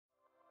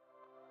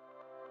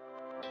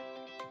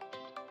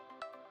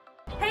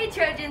Hey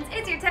Trojans,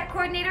 it's your tech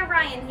coordinator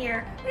Ryan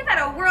here. We've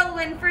had a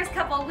whirlwind first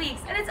couple of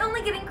weeks and it's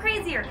only getting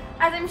crazier.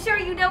 As I'm sure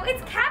you know,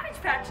 it's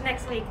Cabbage Patch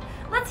next week.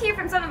 Let's hear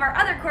from some of our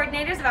other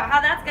coordinators about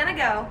how that's gonna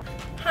go.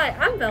 Hi,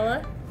 I'm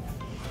Bella.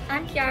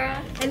 I'm Kiara.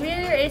 And we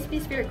are your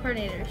ASB Spirit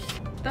coordinators.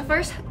 The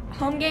first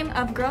home game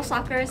of girls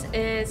soccer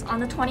is on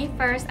the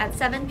 21st at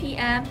 7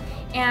 p.m.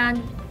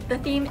 and the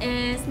theme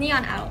is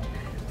Neon Out.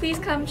 Please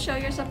come show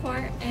your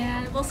support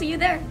and we'll see you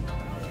there.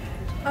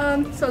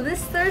 So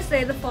this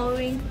Thursday, the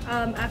following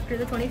after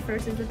the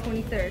 21st is the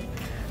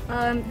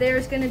 23rd.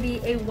 There's going to be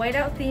a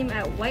whiteout theme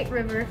at White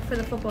River for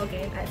the football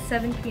game at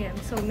 7 p.m.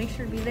 So make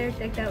sure to be there,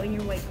 decked out in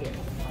your white gear.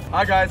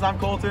 Hi guys, I'm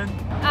Colton.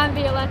 I'm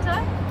Violetta.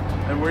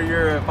 And we're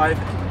your Fife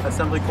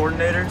assembly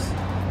coordinators.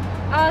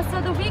 So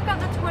the week of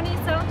the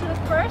 27th to the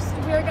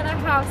 1st, we're going to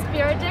have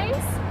Spirit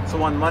Days.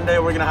 So on Monday,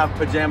 we're going to have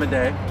Pajama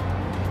Day.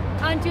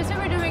 On Tuesday,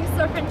 we're doing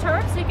Surf and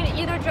Turf, so you can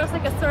either dress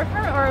like a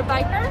surfer or a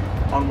biker.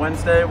 On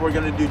Wednesday, we're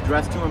going to do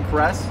Dress to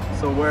Impress,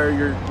 so wear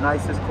your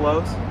nicest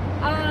clothes.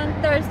 On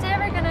Thursday,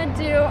 we're going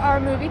to do our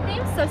movie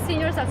themes, so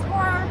seniors, that's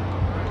horror,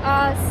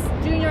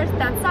 juniors,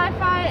 that's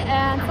sci-fi,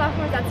 and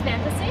sophomores, that's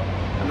fantasy.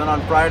 And then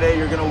on Friday,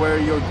 you're going to wear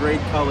your grade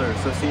colors,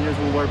 so seniors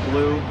will wear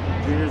blue,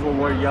 juniors will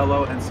wear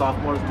yellow, and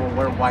sophomores will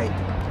wear white.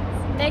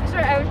 Make sure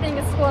everything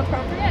is school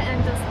appropriate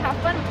and just have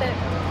fun with it.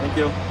 Thank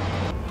you.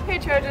 Hey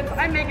Trojans,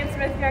 I'm Megan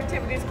Smith, your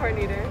Activities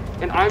Coordinator.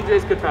 And I'm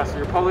Jace Goodfester,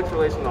 your Public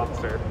Relations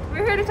Officer.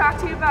 We're here to talk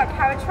to you about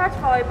Cabbage Patch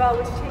Volleyball,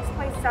 which takes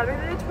place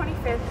Saturday the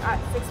 25th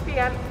at 6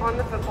 p.m. on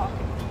the football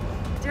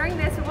field. During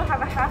this, we will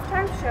have a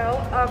halftime show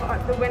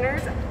of the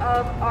winners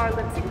of our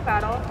lip sync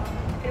battle,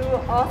 and we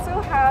will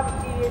also have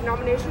the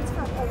nominations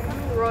for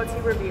Homecoming Royalty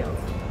revealed.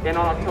 And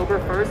on October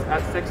 1st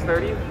at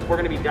 6:30, we're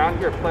going to be down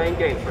here playing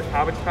games for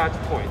Cabbage Patch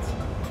points.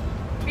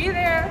 Be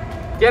there!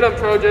 Get up,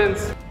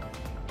 Trojans!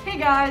 Hey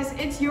guys,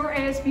 it's your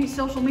ASB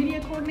social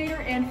media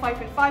coordinator and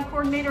Fife at 5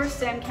 coordinator,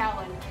 Sam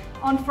Callan.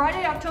 On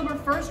Friday, October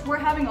 1st, we're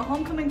having a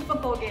homecoming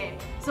football game,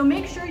 so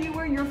make sure you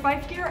wear your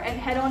Fife gear and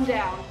head on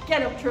down.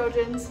 Get up,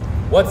 Trojans!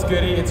 What's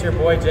goody? It's your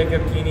boy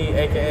Jacob Keeney,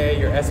 aka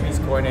your SB's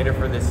coordinator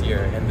for this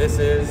year, and this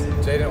is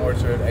Jaden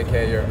Orchard,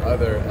 aka your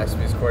other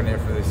SB's coordinator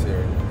for this year.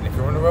 And if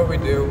you're wondering what we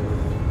do,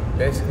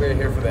 basically we're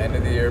here for the end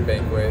of the year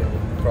banquet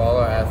for all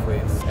our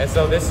athletes. And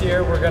so this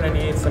year we're going to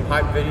need some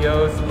hype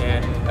videos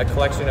and a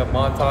collection of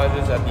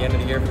montages at the end of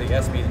the year for the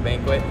SB's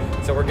banquet.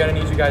 So we're going to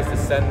need you guys to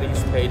send these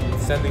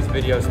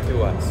videos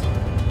to us.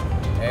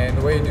 And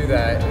the way you do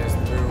that is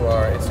through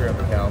our Instagram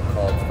account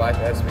called Fife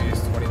SB's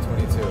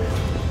 2022.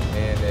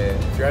 And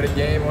if you're at a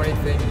game or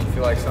anything and you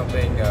feel like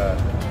something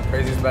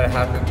crazy is about to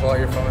happen, pull out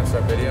your phone and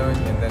start videoing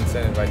and then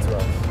send it right to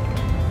us.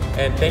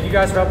 And thank you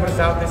guys for helping us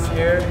out this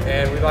year,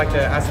 and we'd like to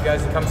ask you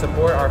guys to come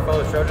support our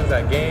fellow Trojans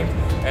at games,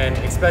 and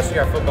especially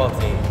our football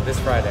team this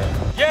Friday.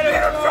 Get it,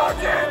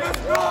 Trojans! Let's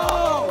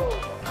go!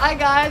 Hi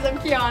guys, I'm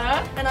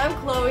Kiana. And I'm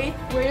Chloe.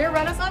 We're your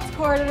Renaissance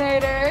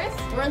coordinators.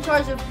 We're in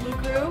charge of Blue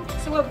Crew.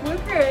 So what Blue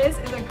Crew is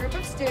a group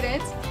of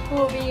students who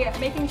will be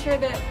making sure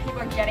that people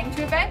are getting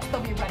to events,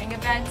 they'll be running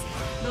events,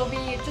 they'll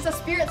be just a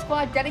spirit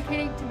squad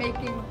dedicated to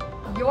making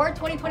your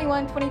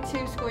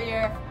 2021-22 school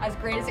year as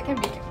great as it can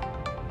be.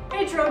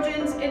 Hey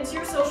Trojans, it's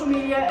your social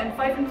media and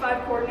Fife and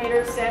 5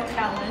 coordinator, Sam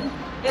Callan.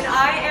 And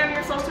I am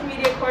your social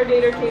media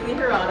coordinator, Kaylee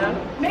Hirata.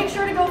 Make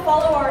sure to go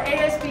follow our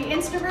ASB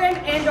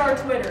Instagram and our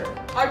Twitter.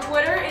 Our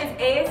Twitter is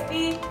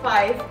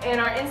ASB5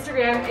 and our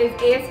Instagram is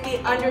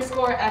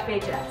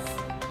ASB_FHS.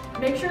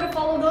 Make sure to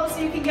follow those so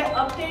you can get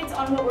updates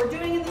on what we're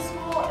doing in the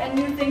school and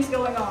new things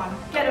going on.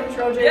 Get 'em,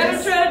 Trojans! Get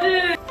 'em,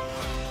 Trojans!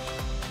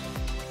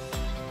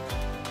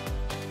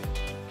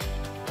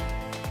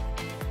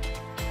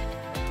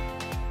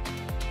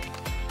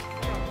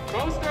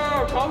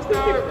 Coaster!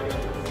 Coaster!